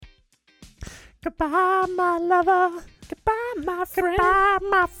Goodbye, my lover. Goodbye, my friend. Goodbye,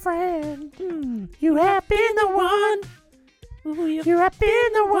 my friend. You have been the one. Ooh, you have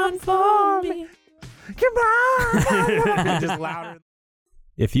been the one for me. Goodbye. Just louder.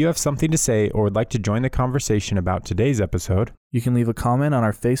 If you have something to say or would like to join the conversation about today's episode, you can leave a comment on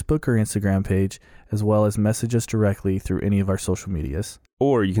our Facebook or Instagram page, as well as message us directly through any of our social medias.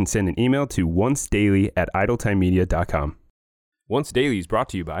 Or you can send an email to oncedaily@idletimemedia.com. Once Daily is brought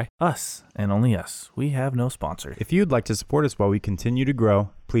to you by Us, and only us. We have no sponsor. if you'd like to support us while we continue to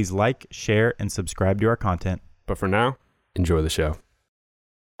grow, please like, share, and subscribe to our content. But for now, enjoy the show.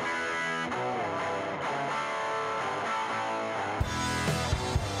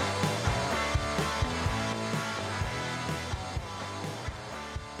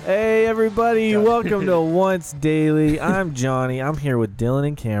 Hey, everybody. Welcome to Once Daily. I'm Johnny. I'm here with Dylan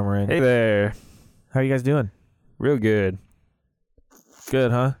and Cameron. Hey there. How are you guys doing? Real good.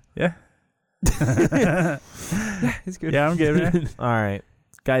 Good, huh? Yeah. It's good. Yeah, I'm good, man. All right.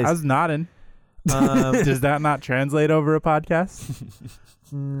 Guys, I was nodding. um, Does that not translate over a podcast?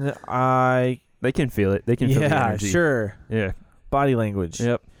 They can feel it. They can feel the yeah, energy. sure. Yeah. Body language.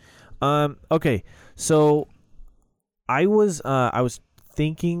 Yep. Okay. So I was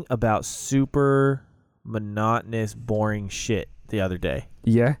thinking about super monotonous, boring shit the other day.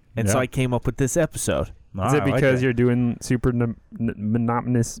 Yeah. And so I came up with this episode. Is it because you're doing super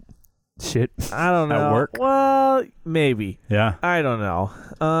monotonous shit? I don't know. At work? Well, maybe. Yeah. I don't know.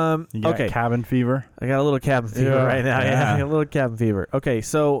 You got Okay. cabin fever? I got a little cabin fever Yeah. right now. Yeah. Yeah. I got a little cabin fever. Okay.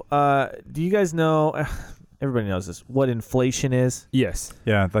 So, do you guys know, everybody knows this, what inflation is? Yes.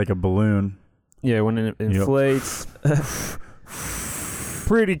 Yeah, it's like a balloon. Yeah, when it inflates.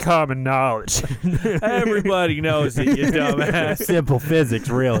 Pretty common knowledge. Everybody knows it, you dumbass. Simple physics,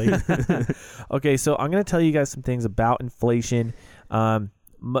 really. Okay, so I'm going to tell you guys some things about inflation.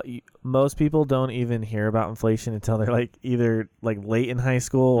 Most people don't even hear about inflation until they're either late in high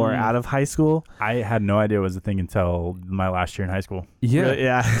school or out of high school. I had no idea it was a thing until my last year in high school. Yeah.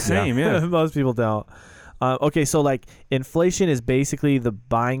 Yeah. Same, yeah. Most people don't. Okay, so inflation is basically the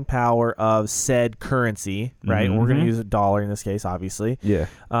buying power of said currency, right? Mhm. We're going to use a dollar in this case, obviously. Yeah.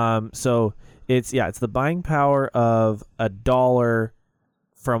 So it's the buying power of a dollar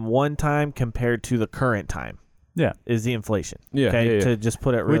from one time compared to the current time. Yeah. Is the inflation. Yeah. Okay, yeah. to just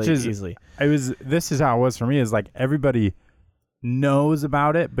put it really Which is- easily. This is how it was for me, is everybody knows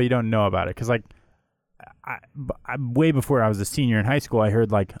about it, but you don't know about it. Because I way before I was a senior in high school, I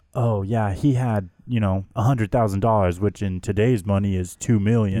heard oh yeah, he had, $100,000, which in today's money is $2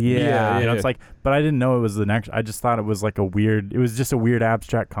 million. Yeah. It's but I didn't know it was the next. I just thought it was it was just a weird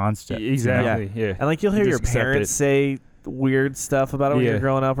abstract concept. Exactly. Yeah. And you'll hear You your just accept parents it. say weird stuff about it when Yeah. you're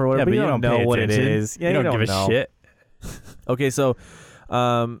growing up or whatever, but you don't know pay what it attention. is. Yeah, you don't give know. a shit. Okay, so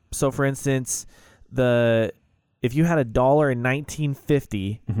for instance, if you had a dollar in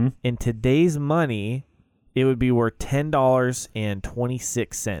 1950, Mm-hmm. in today's money, it would be worth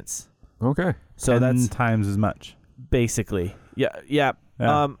 $10.26. Okay. So 10 that's times as much. basically, yeah. Yeah.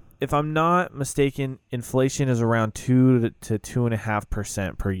 If I'm not mistaken, inflation is around 2 to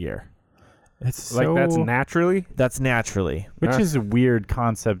 2.5% per year. It's That's naturally? That's naturally. which is a weird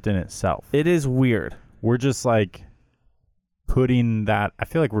concept in itself. It is weird. We're just putting that. I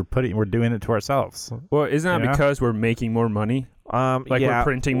feel like we're doing it to ourselves. Well, isn't that Yeah. because we're making more money? Yeah. We're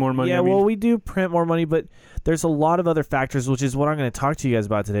printing more money? Yeah, I mean? well, we do print more money, but there's a lot of other factors, which is what I'm going to talk to you guys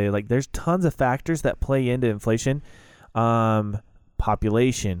about today. There's tons of factors that play into inflation.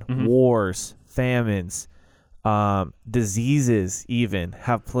 Population, Mhm. wars, famines, diseases even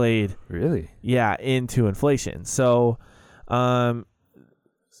have played, Really? into inflation. So, so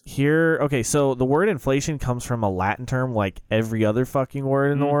the word inflation comes from a Latin term, like every other fucking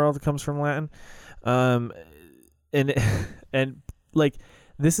word in the world comes from Latin. And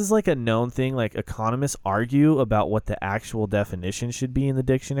this is a known thing. Economists argue about what the actual definition should be in the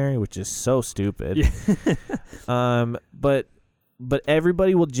dictionary, which is so stupid. Yeah. But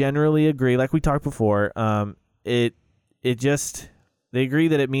everybody will generally agree, like we talked before, they agree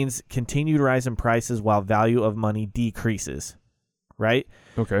that it means continued rise in prices while value of money decreases, right?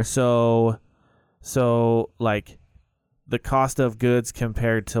 Okay. So the cost of goods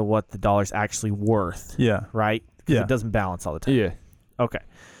compared to what the dollar's actually worth, Yeah. right? Because Yeah. it doesn't balance all the time. Yeah. Okay.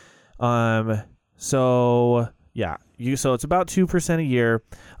 So it's about 2% a year.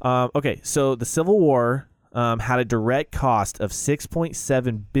 Okay. So the Civil War had a direct cost of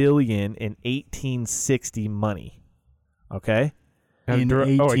 $6.7 billion in 1860 money. Okay. In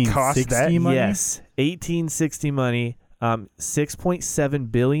it cost that? 1860 money? Yes, 1860 money,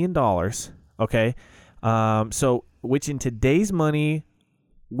 $6.7 billion. Okay. So which in today's money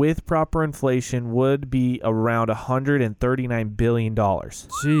with proper inflation would be around $139 billion.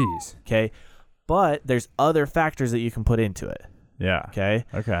 Jeez. Okay. But there's other factors that you can put into it. Yeah. Okay.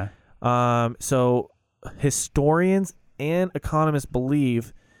 Okay. So historians and economists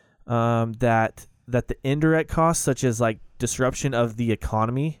believe that the indirect costs, such as like disruption of the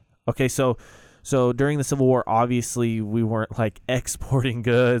economy. Okay, so during the Civil War, obviously we weren't like exporting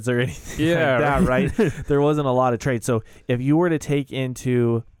goods or anything like that, right? There wasn't a lot of trade. So if you were to take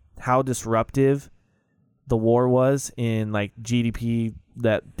into how disruptive the war was in like GDP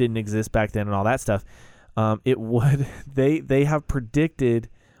that didn't exist back then and all that stuff, it would they have predicted,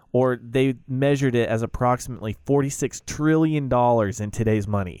 or they measured it as approximately $46 trillion in today's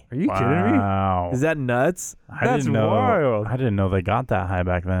money. Are you kidding me? Wow. Is that nuts? That's wild. I didn't know they got that high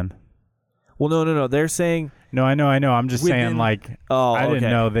back then. Well, no. They're saying No, I know. I'm just saying, within- like, oh, I didn't okay.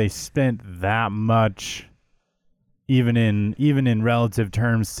 know they spent that much, even in relative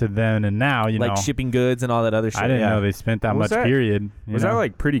terms to then and now. You like know, shipping goods and all that other shit. I didn't yeah. know they spent that Was much. that- Period. Was that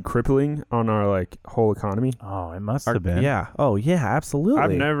like pretty crippling on our like whole economy? Oh, it must have been. Yeah. Oh, yeah. Absolutely.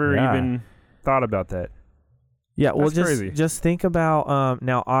 I've never Yeah. even thought about that. Yeah. Well, That's crazy. just think about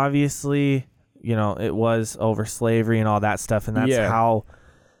now. Obviously, you know, it was over slavery and all that stuff, and that's Yeah. how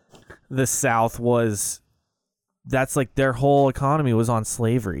the South was. That's like their whole economy was on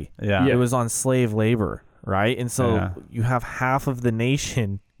slavery. Yeah. It was on slave labor, right? And so Yeah. you have half of the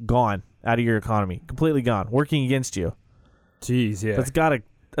nation gone out of your economy, completely gone, working against you. Jeez, yeah. That's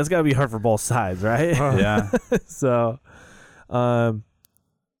gotta be hard for both sides, right? Yeah. So,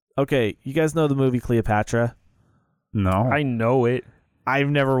 okay, you guys know the movie Cleopatra? No. Oh. I know it. I've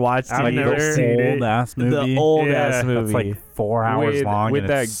never watched I've it. never either. seen it. old ass movie. The old ass Yeah. movie. That's like 4 hours with, long. with and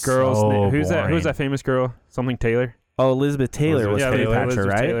that it's girl's so name. Who's boring. that famous girl? Something Taylor. Oh, Elizabeth Taylor was Elizabeth Taylor. Cleopatra,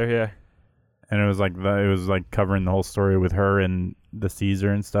 Elizabeth right? Taylor, yeah. And it was like covering the whole story with her and the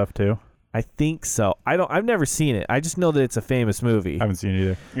Caesar and stuff too. I think so. I've never seen it. I just know that it's a famous movie. I haven't seen it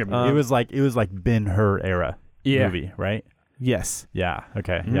either. Yeah, It was like Ben-Hur era movie, right? Yes. Yeah.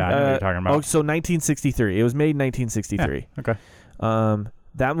 Okay. Mhm. Yeah, I know what you're talking about. Oh, so 1963. It was made in 1963. Okay.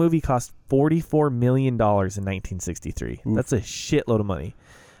 That movie cost $44 million in 1963. Oof. That's a shitload of money.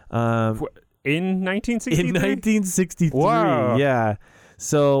 in 1963? In 1963. Wow. Yeah.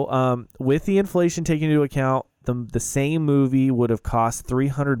 So with the inflation taken into account, the same movie would have cost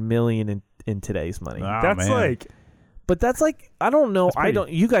 $300 million in today's money. Oh, That's man. like But that's like, I don't know. That's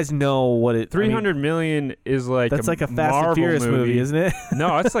pretty- You guys know what it. 300 million is like That's like a Fast Marvel and Furious movie, movie, isn't it?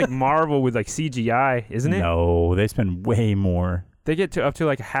 No, it's like Marvel with like CGI, isn't it? No, they spend way more. They get to up to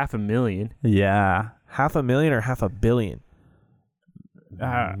like $500,000. Yeah. $500,000 or $500 million?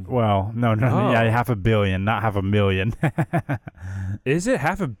 Well, no, Oh. yeah, $500 million, not $500,000. Is it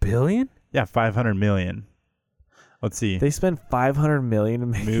 $500,000,000? Yeah, 500 million. Let's see. They spend $500 million to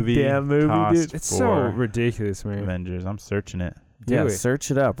make Movie a damn movie, cost dude. It's so for ridiculous, man. Avengers. I'm searching it. Do Yeah, it. search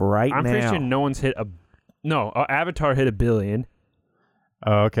it up right I'm now. pretty sure no one's hit a. No, Avatar hit $1 billion.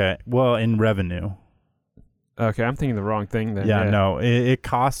 Oh, okay. Well, in revenue. Okay, I'm thinking the wrong thing then. Yeah, no. It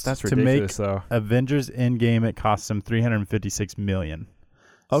costs That's to make ridiculous, though. Avengers Endgame. It cost them $356 million.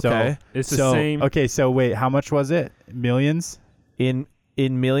 Okay. It's the So, same. Okay, so wait, how much was it? Millions? In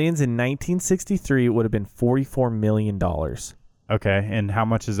millions in 1963, it would have been $44 million. Okay, and how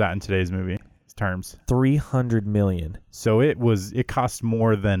much is that in today's movie terms? $300 million. So it cost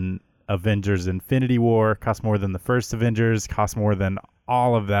more than Avengers Infinity War, cost more than the first Avengers, cost more than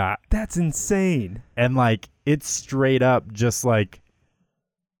all of that. That's insane. And like it's straight up just like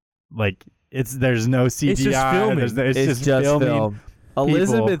there's no CGI. It's just filming. It's just filming. film.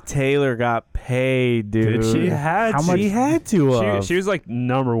 Elizabeth Taylor got paid, dude. Did she? had How much- She had to. She was like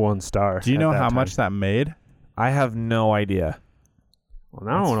 #1 star. Do you at know that how time. much that made? I have no idea. Well,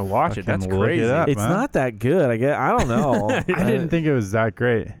 now I want to watch it. That's fucking look it crazy. up. It's man. not that good. I don't know. I didn't think it was that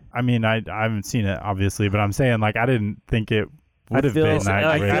great. I mean, I haven't seen it obviously, but I'm saying like I didn't think it would have been that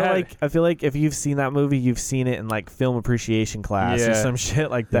I great. feel like if you've seen that movie, you've seen it in like film appreciation class or Yeah. some shit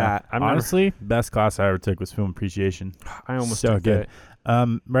like Yeah. that. I've never- Honestly, best class I ever took was film appreciation. I almost so took good.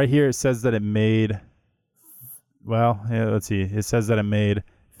 that. Right here it says that it made. Well, yeah, let's see. It says that it made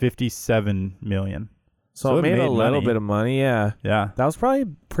 $57 million. So it made a little money. bit of money. Yeah, Yeah. that was probably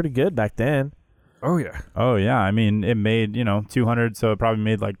pretty good back then. Oh yeah. Oh yeah. I mean, it made 200, so it probably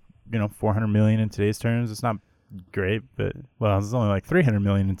made like 400 million in today's terms. It's not great, but well, it's only like 300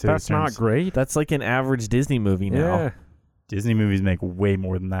 million in today's That's not terms. great. That's like an average Disney movie now. Yeah. Disney movies make way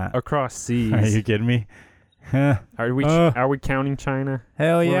more than that. Across seas. Are you kidding me? Huh. Are we counting China?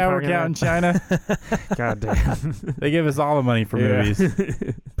 Hell What yeah, we're we're talking counting about? China. God damn. They give us all the money for Yeah.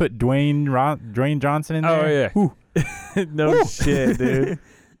 movies. Put Dwayne Johnson in there. Oh yeah. No shit, dude.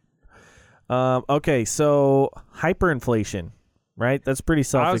 Okay, so hyperinflation, right? That's pretty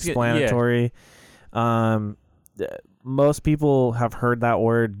self-explanatory. Most people have heard that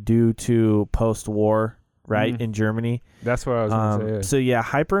word due to post-war, right, in Germany. That's what I was going to say. So yeah,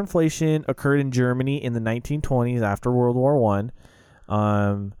 hyperinflation occurred in Germany in the 1920s after World War One,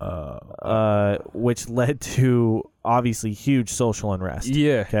 which led to obviously huge social unrest.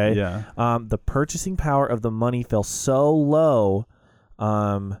 Yeah. Okay. Yeah. The purchasing power of the money fell so low,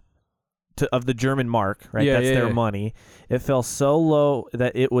 of the German mark, right? Yeah, That's yeah, their yeah. money. It fell so low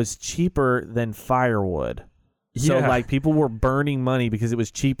that it was cheaper than firewood. So Yeah. like people were burning money because it was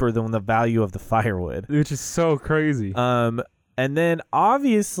cheaper than the value of the firewood. Which is so crazy. And then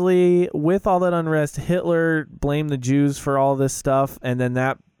obviously with all that unrest, Hitler blamed the Jews for all this stuff, and then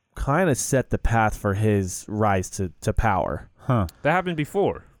that kind of set the path for his rise to power. Huh. That happened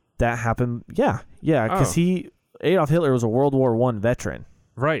before. That happened, because Adolf Hitler was a World War I veteran.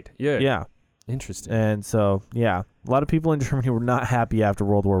 Right. Yeah. Yeah, Interesting. and so a lot of people in Germany were not happy after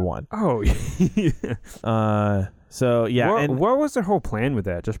World War I. Oh, yeah. What was their whole plan with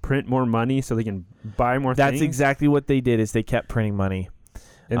that? Just print more money so they can buy more That's things? exactly what they did. Is they kept printing money,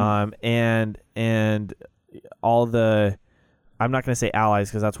 and all the, I'm not going to say allies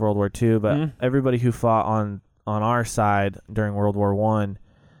because that's World War II, but everybody who fought on our side during World War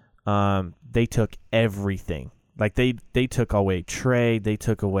I, they took everything. Like they took away trade, they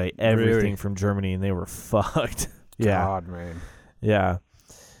took away everything Really? from Germany, and they were fucked. God, man. Yeah.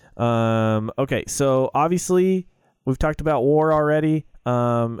 Okay, so obviously we've talked about war already.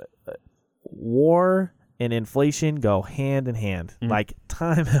 War and inflation go hand in hand, like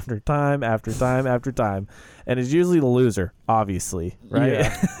time after time after time after time, and it's usually the loser, obviously, right?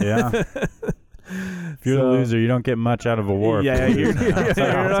 Yeah. If you're the loser, you don't get much out of a war. Yeah, you're not I'll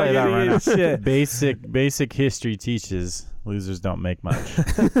tell you that right now. shit. Basic history teaches losers don't make much.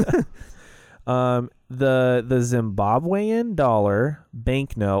 The Zimbabwean dollar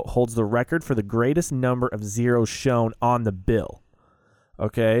banknote holds the record for the greatest number of zeros shown on the bill.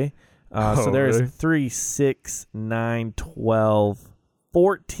 Okay, so there's really? 3, 6, 9, 12,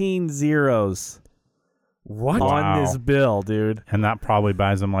 14 zeros What? on this bill, dude. And that probably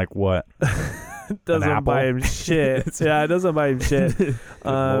buys them like what? Doesn't apple? buy him shit. Yeah, it doesn't buy him shit. Good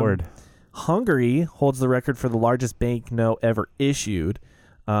Lord. Hungary holds the record for the largest banknote ever issued.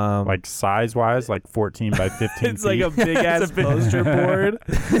 Like size-wise, like 14 by 15 It's feet. like a big-ass poster board.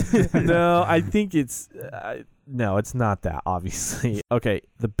 No, I think it's... no, it's not that, obviously. Okay,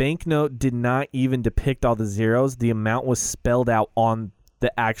 the banknote did not even depict all the zeros. The amount was spelled out on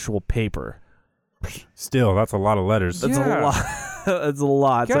the actual paper. Still, that's a lot of letters. That's a lot. That's a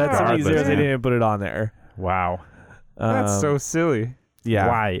lot. So that's so many God, zeros they man. didn't put it on there. Wow. That's so silly. Yeah.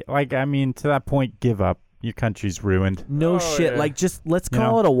 Why? Like, I mean, to that point, give up. Your country's ruined. No Oh, shit. yeah. Like, just let's You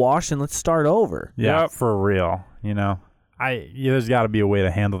call know? it a wash and let's start over. Yeah, Yep. for real. You know, there's got to be a way to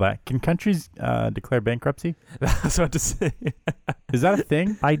handle that. Can countries declare bankruptcy? That's what to say. Is that a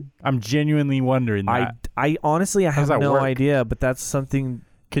thing? I'm genuinely wondering that. I honestly, I How does have that no work? idea, but that's something.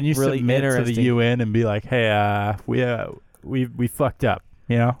 Can you really submit to the interesting. UN and be like, hey, we fucked up,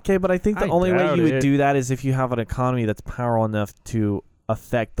 you know? Okay, but I think the I only way doubt you would it. do that is if you have an economy that's powerful enough to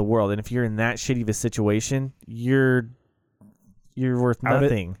affect the world. And if you're in that shitty of a situation, you're worth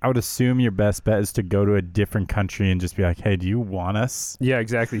nothing. I would assume your best bet is to go to a different country and just be like, hey, do you want us? Yeah,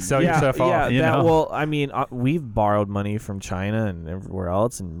 exactly. Sell yourself yeah, off. you know? Well, I mean, we've borrowed money from China and everywhere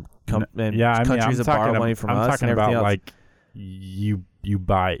else, and, countries have borrowed money from us. I'm talking and everything about else. like you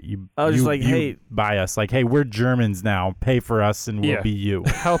buy you. I was you, just like, you hey- buy us. Like, hey, we're Germans now. Pay for us, and we'll Yeah. be you.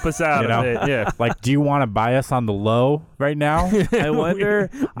 Help us out You a know? bit. Yeah. Like, do you want to buy us on the low right now? I wonder.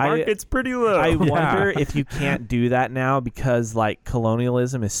 Market's pretty low. I Yeah. wonder if you can't do that now because like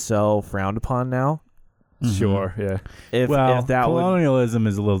colonialism is so frowned upon now. Sure. Yeah. If Well, that would, colonialism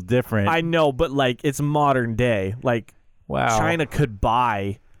is a little different. I know, but like it's modern day. Like wow. China could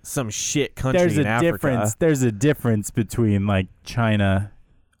buy some shit country There's in a Africa. difference. There's a difference between like China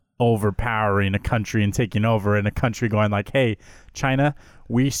overpowering a country and taking over, and a country going like, hey, China,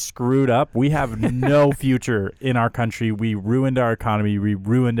 we screwed up. We have no future in our country. We ruined our economy. We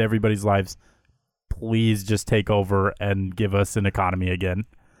ruined everybody's lives. Please just take over and give us an economy again.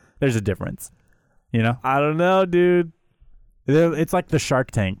 There's a difference, you know? I don't know, dude. It's like the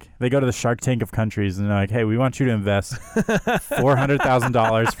Shark Tank. They go to the Shark Tank of countries and they're like, hey, we want you to invest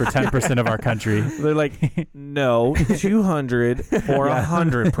 $400,000 for 10% of our country. They're like, no, 200 for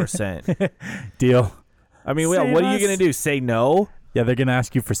 100%. Deal. I mean, Save what are you us. gonna do? Say no? Yeah, they're going to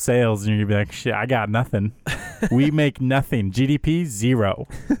ask you for sales, and you're going to be like, shit, I got nothing. We make nothing. GDP, 0.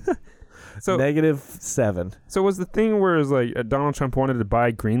 So -7. So was the thing where it was like Donald Trump wanted to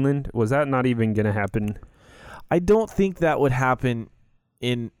buy Greenland? Was that not even going to happen? I don't think that would happen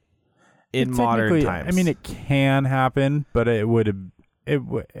in modern times. I mean, it can happen, but it wouldn't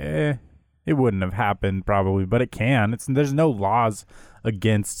have happened probably, but it can. There's no laws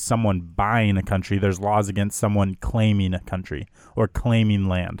against someone buying a country. There's laws against someone claiming a country or claiming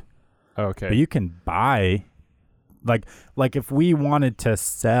land. Okay. But you can buy, like if we wanted to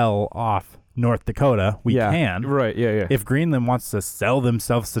sell off North Dakota, we can. Right, yeah. If Greenland wants to sell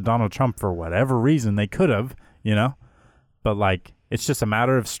themselves to Donald Trump for whatever reason, they could have, But like, it's just a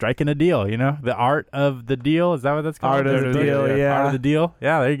matter of striking a deal, The art of the deal. Is that what that's called? Art of the deal, yeah. Art of the deal.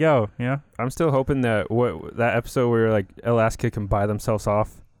 Yeah, there you go. I'm still hoping that that episode where like Alaska can buy themselves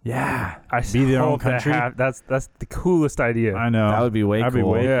off. Yeah. Be their own country. That's the coolest idea. I know. That would be way That'd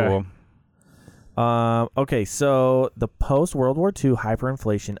cool. be way Yeah. cool. Okay, so the post-World War II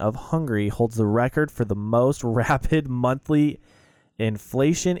hyperinflation of Hungary holds the record for the most rapid monthly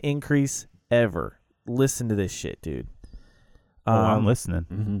inflation increase ever. Listen to this shit, dude. I'm listening.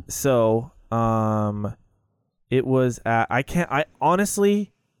 Mm-hmm. So, it was at, I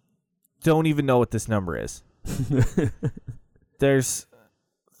honestly don't even know what this number is. There's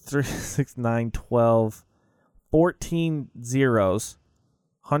 3, 6, 9, 12, 14 zeros,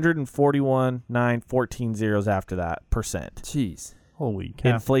 141, 9, 14 zeros after that percent. Jeez. Holy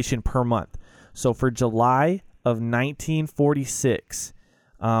cow. Inflation per month. So for July of 1946,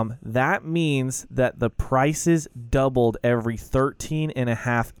 that means that the prices doubled every 13 and a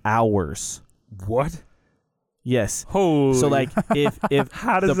half hours. What? Yes. Holy. So like if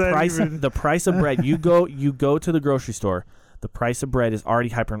How does the that price even... the price of bread, you go to the grocery store, the price of bread is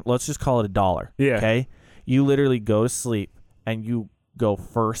already let's just call it $1. Yeah. Okay? You literally go to sleep and you go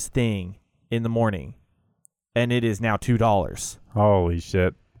first thing in the morning and it is now $2. Holy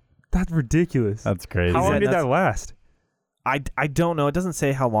shit. That's ridiculous. That's crazy. How long did That's- that last? I don't know. It doesn't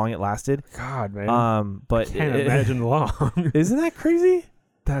say how long it lasted. God, man. But Can't imagine long. Isn't that crazy?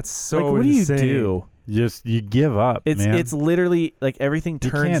 That's so Like, what insane. do you do? You give up, man. It's literally like everything You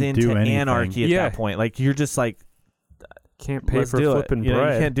turns can't into do anything. anarchy at Yeah. that point. Like you're just like, Can't pay let's for do flipping it. You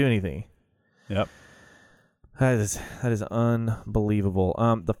bread. can't do anything. Yep. That is unbelievable.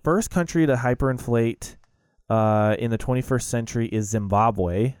 The first country to hyperinflate in the 21st century is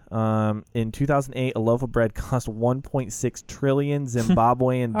Zimbabwe. In 2008, a loaf of bread cost 1.6 trillion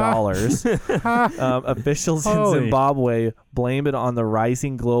Zimbabwean dollars. Officials in Holy. Zimbabwe blame it on the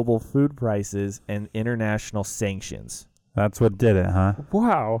rising global food prices and international sanctions. That's what did it, huh?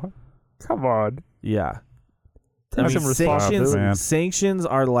 Wow. Come on. Yeah. Take some responsibility. man. Sanctions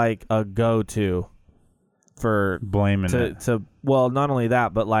are like a go-to for Blaming it. to well, not only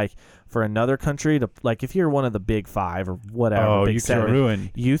that, but like for another country to like if you're one of the big 5 or whatever, Oh, big you 7, can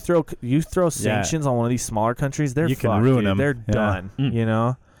ruin. you throw sanctions on one of these smaller countries, they're You can fucked, ruin dude. them. They're Yeah. done. Mm. You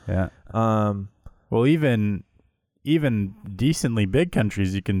know. Yeah. Um. Well, even decently big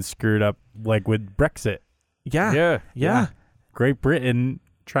countries, you can screw it up, like with Brexit. Yeah. Yeah. Great Britain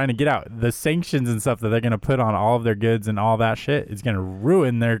trying to get out. The sanctions and stuff that they're going to put on all of their goods and all that shit is going to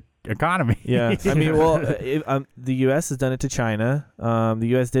ruin their economy. Yeah. I mean, well, the U.S. has done it to China. The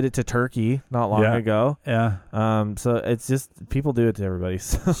U.S. did it to Turkey not long Yeah. ago. Yeah. So it's just people do it to everybody.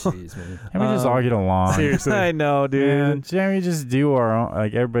 So. Jeez, man. Can we just all get along? Seriously. I know, dude. Man, can we just do our own,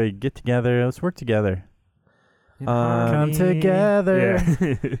 like everybody get together, let's work together. Come together.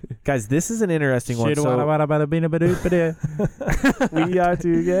 Yeah. Guys, this is an interesting one. So We we are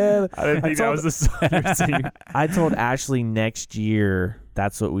together. I didn't think that was the song you were singing. I told Ashley next year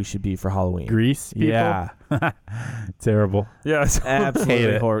that's what we should be for Halloween. Grease people? Yeah, Terrible. Yeah. Hate absolutely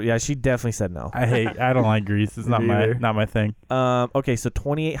it. horrible. Yeah, she definitely said no. I don't like Grease. It's not Me my either. not my thing. Okay, so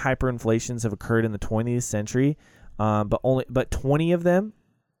 28 hyperinflations have occurred in the 20th century, but 20 of them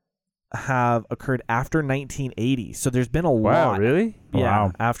have occurred after 1980. So there's been a Wow, lot. really? Yeah,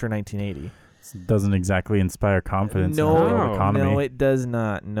 Wow. after 1980. It doesn't exactly inspire confidence in No, the real economy. no, it does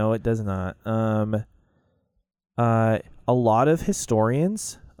not. No, it does not. A lot of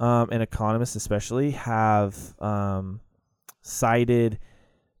historians and economists, especially, have cited.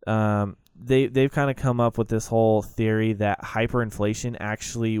 They've kind of come up with this whole theory that hyperinflation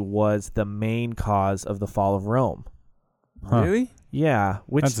actually was the main cause of the fall of Rome. Huh. Really? Yeah,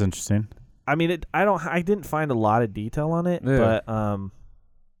 which That's interesting. I mean, I didn't find a lot of detail on it, Yeah. but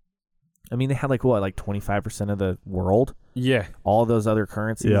I mean, they had like 25% of the world. Yeah. All those other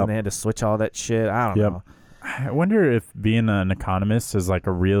currencies, Yep. and they had to switch all that shit. I don't Yep. know. I wonder if being an economist is like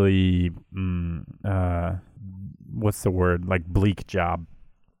a really what's the word, like bleak job.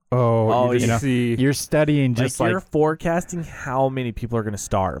 Oh, you you know, just see. You're studying just you're forecasting how many people are going to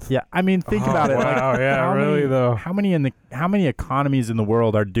starve. yeah. I mean, think Oh, about it. Like, wow, yeah, how really, many, though. How many economies in the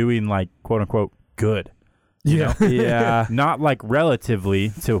world are doing like quote unquote good? You know? Yeah. Not like relatively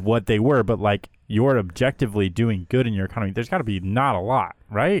to what they were, but like you're objectively doing good in your economy. There's got to be not a lot,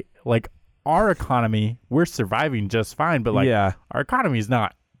 right? Like our economy, we're surviving just fine, but like yeah. our economy is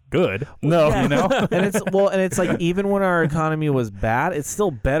not good. No, you know? and it's like even when our economy was bad, it's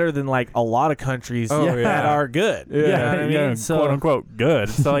still better than like a lot of countries that yeah. are good. Yeah. You know what I mean? yeah, So, quote unquote good.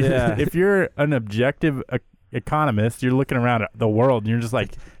 So like, Yeah. if you're an objective economist, you're looking around at the world and you're just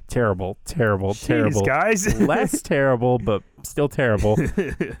like terrible, terrible, Jeez, terrible, guys. less terrible, but still terrible.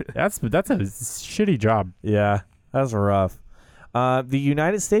 That's a shitty job. yeah, that's rough. The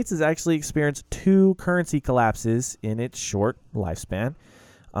United States has actually experienced 2 currency collapses in its short lifespan.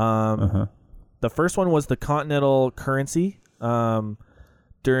 The first one was the continental currency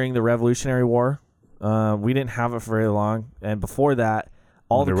during the Revolutionary War. We didn't have it for very long, and before that,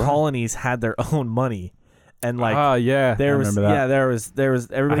 all the Wonder why. colonies had their own money, and like Yeah. there I was remember that. there was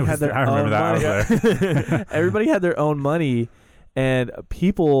everybody had their I remember own that. I was money. there. Everybody had their own money, and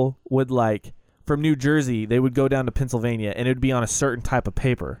people would like from New Jersey, they would go down to Pennsylvania, and it would be on a certain type of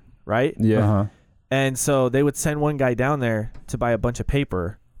paper, right? Yeah. Uh-huh. And so they would send one guy down there to buy a bunch of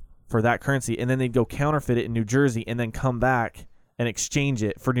paper for that currency, and then they'd go counterfeit it in New Jersey, and then come back and exchange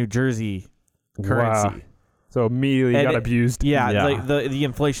it for New Jersey currency. Wow. So immediately And got it- abused. Yeah, Yeah. like the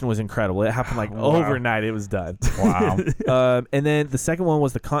inflation was incredible. It happened like Wow. overnight. It was done. Wow. And then the second one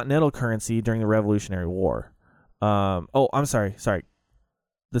was the continental currency during the Revolutionary War. I'm sorry.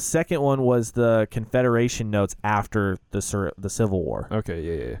 The second one was the Confederation notes after the Civil War. Okay.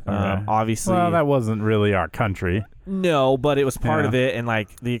 Yeah. Okay. Obviously, Well, that wasn't really our country. no, but it was part Yeah. of it, and like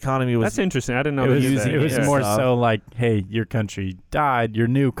the economy was. That's interesting. I didn't know It they was, did using that. it was Yeah. more Stuff. so like, hey, your country died, your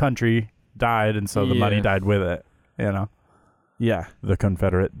new country died, and so the money Yeah. died with it. You know, yeah. the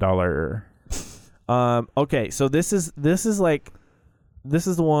Confederate dollar. Okay, so this is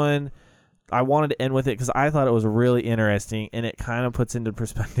the one I wanted to end with it because I thought it was really interesting, and it kind of puts into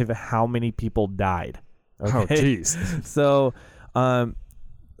perspective how many people died. Oh, Okay? jeez. So,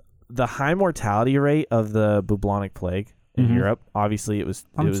 the high mortality rate of the bubonic plague in Mhm. Europe, obviously it was.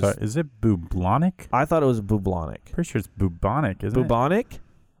 I'm sorry, is it bubonic? I thought it was bubonic. Pretty sure it's bubonic, isn't Bubonic?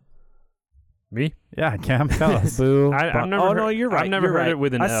 Me? it? Yeah, Cam, tell us. I've never. Oh no, heard- you're right. I've never you're heard right. it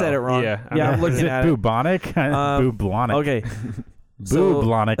with an I L. said it wrong. Yeah. Yeah, I'm never- looking Is it at it. bubonic? Bubonic. Okay. So-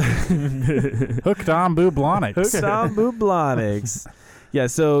 Bubonic. Hooked on bubonics. Hooked on bubonics. Yeah,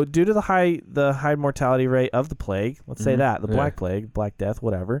 so due to the high mortality rate of the plague, let's say Mhm. that, the Yeah. Black Plague, Black Death,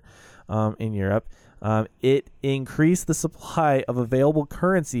 whatever, in Europe, it increased the supply of available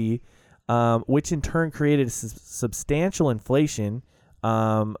currency, which in turn created substantial inflation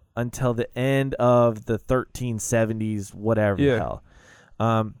until the end of the 1370s, whatever the Yeah.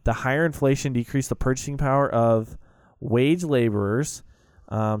 hell. The higher inflation decreased the purchasing power of wage laborers,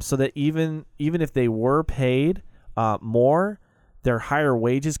 so that even if they were paid more, their higher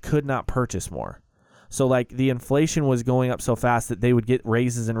wages could not purchase more. So like the inflation was going up so fast that they would get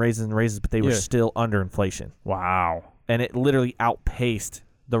raises and raises and raises, but they were Yeah. still under inflation. Wow. And it literally outpaced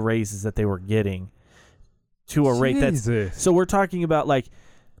the raises that they were getting to a rate that's Jesus. so we're talking about like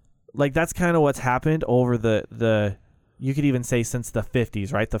that's kind of what's happened over the you could even say since the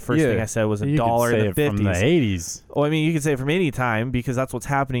 50s, right? The first Yeah. thing I said was You could $1 say in the it from 50s. the 80s. Well, I mean, you could say it from any time because that's what's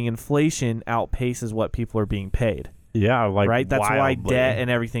happening. Inflation outpaces what people are being paid, Yeah, like right? That's why wildly. debt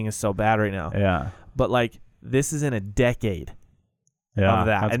and everything is so bad right now. Yeah. But like this is in a decade Yeah. of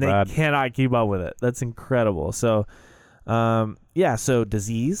that, That's and bad. they cannot keep up with it. That's incredible. So, yeah. So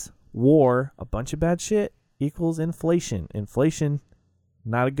disease, war, a bunch of bad shit equals inflation. Inflation,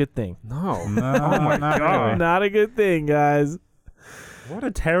 not a good thing. No. No, Oh my not God. really. Not a good thing, guys. What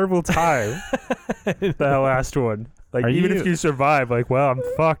a terrible time. That last one. Like, Are even you- if you survive, like, well, I'm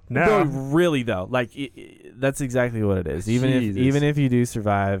fucked now. No, really though, like that's exactly what it is. Jesus. Even if you do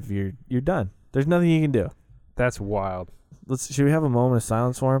survive, you're done. There's nothing you can do. That's wild. Should we have a moment of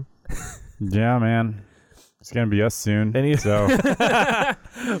silence for him? Yeah, man. It's gonna be us soon. Any- So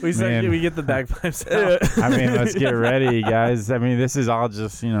Man. we get the bagpipes out. I mean, let's get ready, guys. I mean, this is all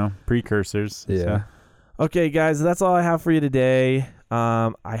just precursors. So. Okay, guys, that's all I have for you today.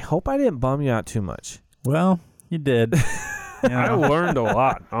 I hope I didn't bum you out too much. Well, you did. You I know. learned a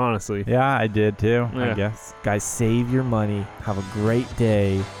lot, honestly. Yeah, I did too. Yeah. I guess. Guys, save your money. Have a great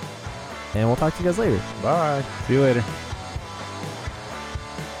day. And we'll talk to you guys later. Bye. See you later.